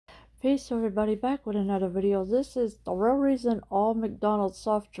Peace everybody, back with another video. This is the real reason all McDonald's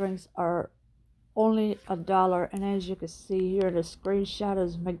soft drinks are only $1, and as you can see here, the screenshot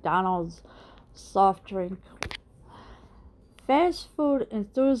is McDonald's soft drink. Fast food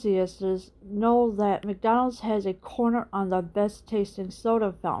enthusiasts know that McDonald's has a corner on the best tasting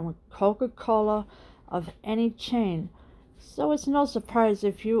soda fountain, Coca-Cola, of any chain. So it's no surprise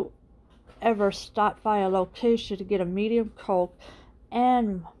if you ever stop by a location to get a medium Coke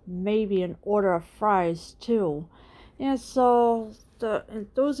and maybe an order of fries too. And so the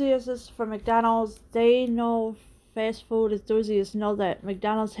enthusiasts from McDonald's, they know, fast food enthusiasts know that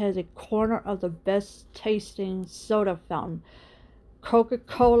McDonald's has a corner of the best tasting soda fountain,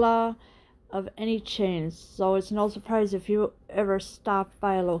 Coca-Cola, of any chain. So it's no surprise if you ever stop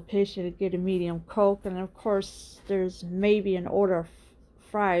by a location to get a medium Coke, and of course there's maybe an order of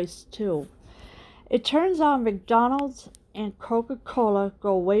fries too. It turns out McDonald's and Coca-Cola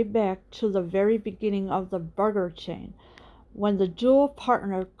go way back to the very beginning of the burger chain, when the dual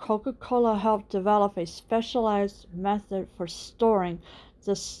partner Coca-Cola helped develop a specialized method for storing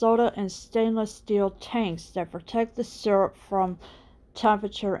the soda in stainless steel tanks that protect the syrup from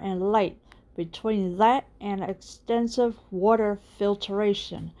temperature and light. Between that and extensive water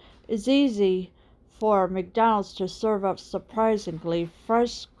filtration, it's easy for McDonald's to serve up surprisingly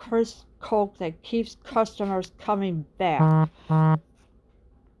fresh, crisp Coke that keeps customers coming back.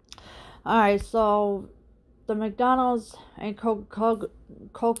 Alright, so the McDonald's and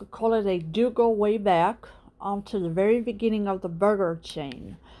Coca-Cola, they do go way back to the very beginning of the burger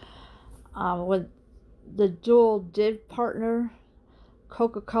chain. When the dual did partner,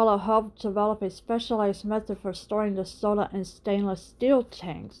 Coca-Cola helped develop a specialized method for storing the soda in stainless steel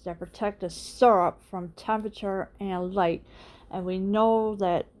tanks that protect the syrup from temperature and light. And we know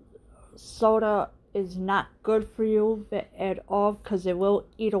that soda is not good for you at all, because it will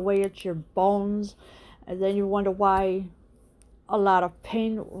eat away at your bones, and then you wonder why a lot of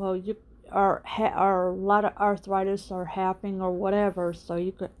pain, well, you are a lot of arthritis are happening or whatever. So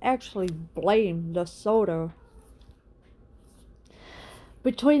you could actually blame the soda.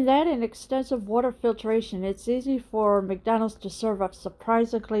 Between that and extensive water filtration, it's easy for McDonald's to serve up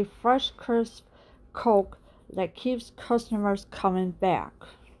surprisingly fresh, crisp Coke that keeps customers coming back.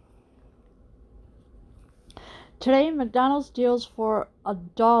 Today, McDonald's deals for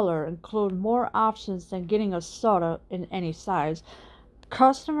 $1 include more options than getting a soda in any size.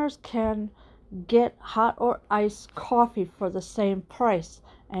 Customers can get hot or iced coffee for the same price.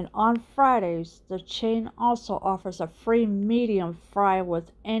 And on Fridays, the chain also offers a free medium fry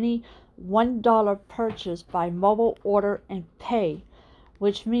with any $1 purchase by mobile order and pay,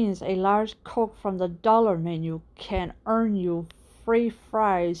 which means a large Coke from the dollar menu can earn you free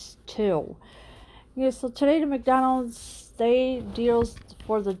fries too. Yeah, so today the McDonald's, they deals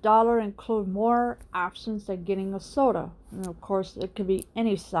for the dollar include more options than getting a soda. And of course, it could be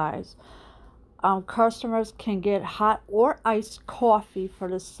any size. Customers can get hot or iced coffee for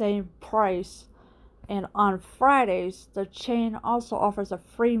the same price. And on Fridays, the chain also offers a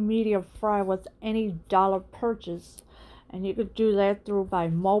free medium fry with any dollar purchase. And you could do that through by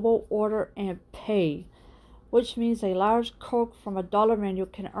mobile order and pay, which means a large Coke from a dollar menu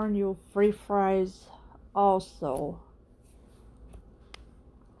can earn you free fries also.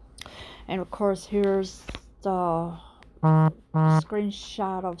 And of course, here's the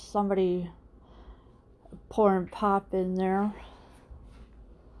screenshot of somebody pouring pop in there.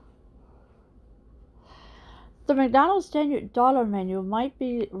 The McDonald's dollar menu might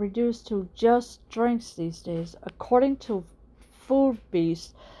be reduced to just drinks these days, according to Food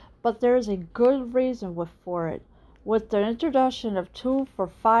Beast, but there is a good reason for it. With the introduction of 2 for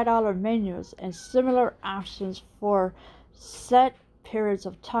 $5 menus and similar options for set periods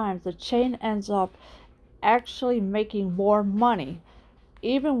of time, the chain ends up actually making more money.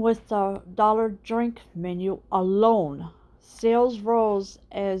 Even with the dollar drink menu alone, sales rose,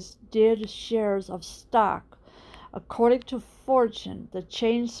 as did shares of stock. According to Fortune, the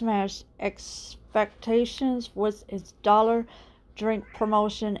chain smashed expectations with its dollar drink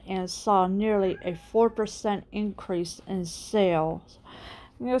promotion and saw nearly a 4% increase in sales.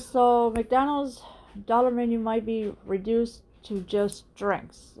 Yeah, so McDonald's dollar menu might be reduced to just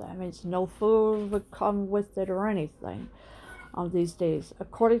drinks. That means no food would come with it or anything these days,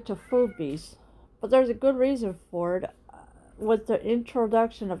 according to Food Beast. But there's a good reason for it, with the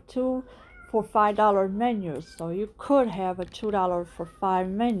introduction of 2 for $5 menus. So you could have a $2 for $5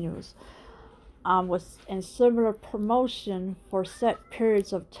 menus. With and similar promotion for set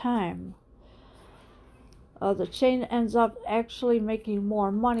periods of time. The chain ends up actually making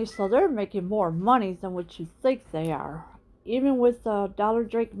more money, so they're making more money than what you think they are. even with the dollar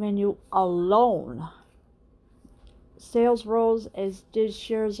drink menu alone, sales rose, as did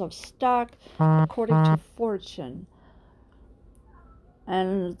shares of stock, according to Fortune.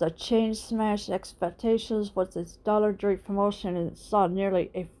 And the chain smashed expectations with its dollar drink promotion and saw nearly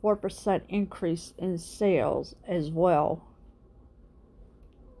a 4% increase in sales as well.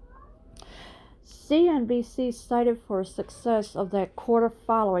 CNBC cited for success of that quarter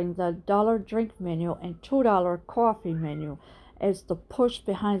following the dollar drink menu and $2 coffee menu as the push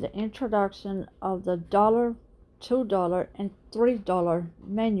behind the introduction of the $1, $2, and $3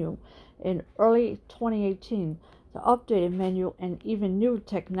 menu in early 2018. The updated menu and even new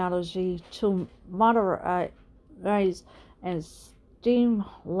technology to modernize and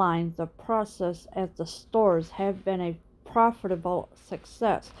streamline the process at the stores have been a profitable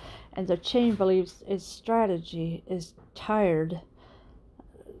success, and the chain believes its strategy is tired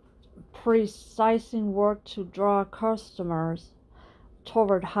precising work to draw customers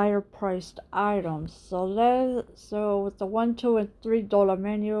toward higher priced items. So with the $1, $2, and $3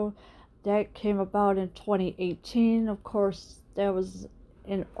 menu, that came about in 2018. Of course, that was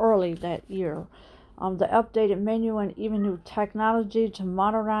in early that year. The updated menu and even new technology to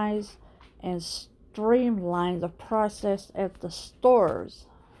modernize and streamline the process at the stores.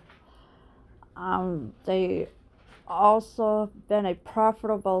 They also been a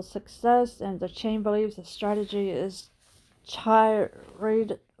profitable success, and the chain believes the strategy is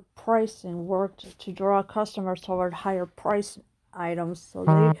tired pricing work to draw customers toward higher price items.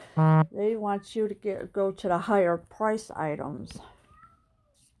 So they want you to go to the higher price items.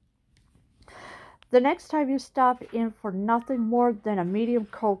 The next time you stop in for nothing more than a medium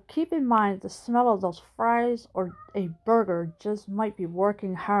Coke, keep in mind the smell of those fries or a burger just might be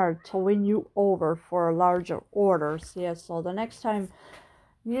working hard to win you over for a larger order. Yeah, so the next time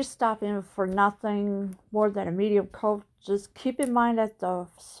you stop in for nothing more than a medium Coke, just keep in mind that the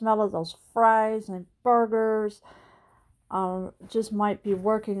smell of those fries and burgers just might be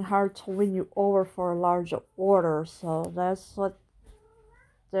working hard to win you over for a larger order. So that's what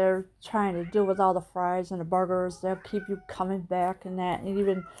they're trying to do with all the fries and the burgers. They'll keep you coming back, and that.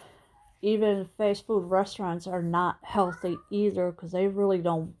 And even fast food restaurants are not healthy either, because they really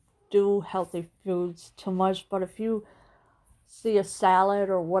don't do healthy foods too much. But if you see a salad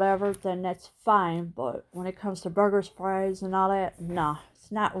or whatever, then that's fine. But when it comes to burgers, fries, and all that, nah,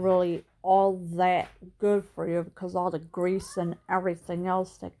 it's not really all that good for you, because all the grease and everything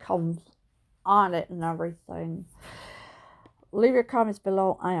else that comes on it and everything. Leave your comments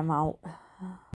below. I am out.